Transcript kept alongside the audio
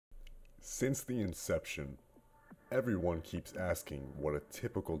Since the inception, everyone keeps asking what a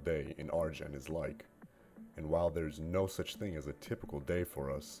typical day in RGEN is like. And while there's no such thing as a typical day for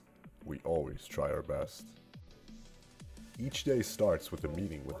us, we always try our best. Each day starts with a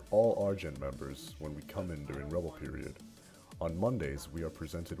meeting with all RGEN members when we come in during Rebel period. On Mondays, we are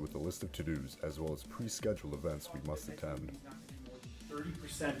presented with a list of to-dos as well as pre-scheduled events we must attend.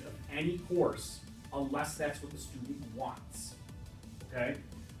 30% of any course, unless that's what the student wants. Okay?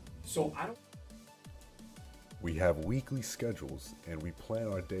 So I don't. We have weekly schedules and we plan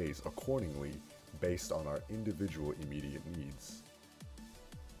our days accordingly based on our individual immediate needs.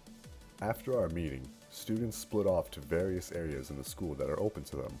 After our meeting, students split off to various areas in the school that are open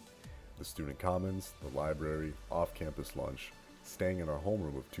to them. The student commons, the library, off-campus lunch, staying in our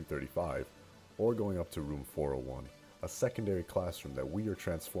homeroom of 235, or going up to room 401, a secondary classroom that we are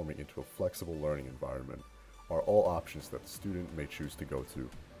transforming into a flexible learning environment, are all options that the student may choose to go to.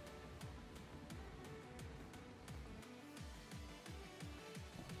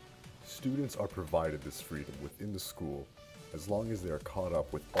 Students are provided this freedom within the school as long as they are caught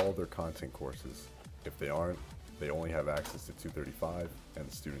up with all their content courses. If they aren't, they only have access to 235 and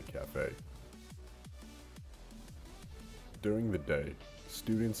the student cafe. During the day,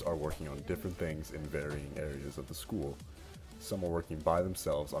 students are working on different things in varying areas of the school. Some are working by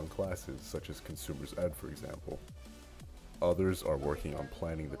themselves on classes such as Consumers Ed, for example. Others are working on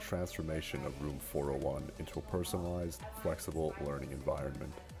planning the transformation of room 401 into a personalized, flexible learning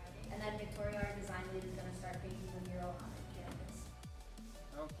environment. And then Victoria, our design lead, is going to start painting the mural on the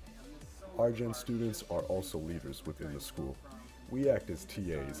canvas. RGEN students are also leaders within the school. We act as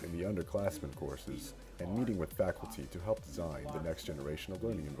TAs in the underclassmen courses and meeting with faculty to help design the next generation of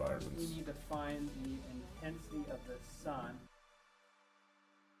learning environments. We need to find the intensity of the sun.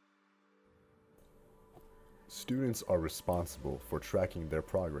 Students are responsible for tracking their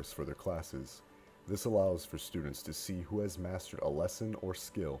progress for their classes. This allows for students to see who has mastered a lesson or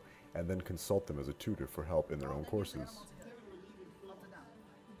skill and then consult them as a tutor for help in their own courses.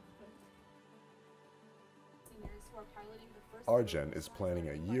 RGEN is planning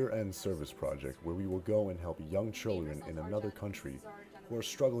a year-end service project where we will go and help young children in another country who are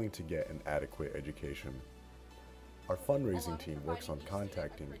struggling to get an adequate education. Our fundraising team works on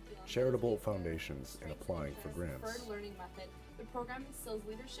contacting charitable foundations and applying for grants. Preferred learning method. The program instills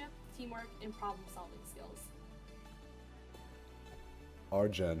leadership, teamwork, and problem-solving skills.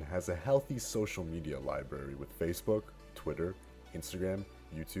 RGEN has a healthy social media library with Facebook, Twitter, Instagram,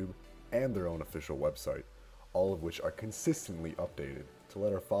 YouTube, and their own official website, all of which are consistently updated to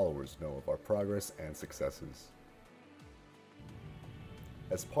let our followers know of our progress and successes.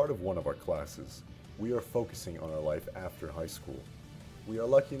 As part of one of our classes, we are focusing on our life after high school. We are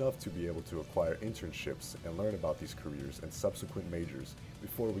lucky enough to be able to acquire internships and learn about these careers and subsequent majors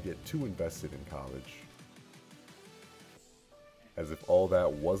before we get too invested in college. As if all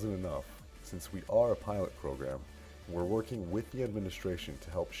that wasn't enough, since we are a pilot program, we're working with the administration to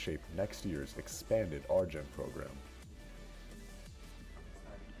help shape next year's expanded RGEN program.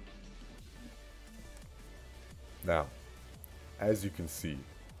 Now, as you can see,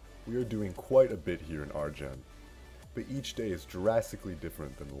 we are doing quite a bit here in RGEN, but each day is drastically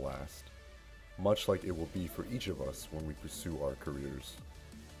different than the last, much like it will be for each of us when we pursue our careers.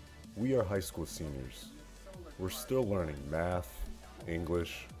 We are high school seniors. We're still learning math,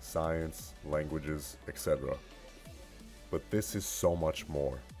 English, science, languages, etc. But this is so much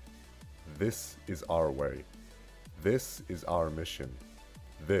more. This is our way. This is our mission.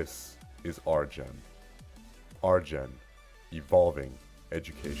 This is RGEN. RGEN, evolving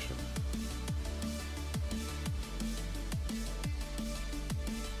education.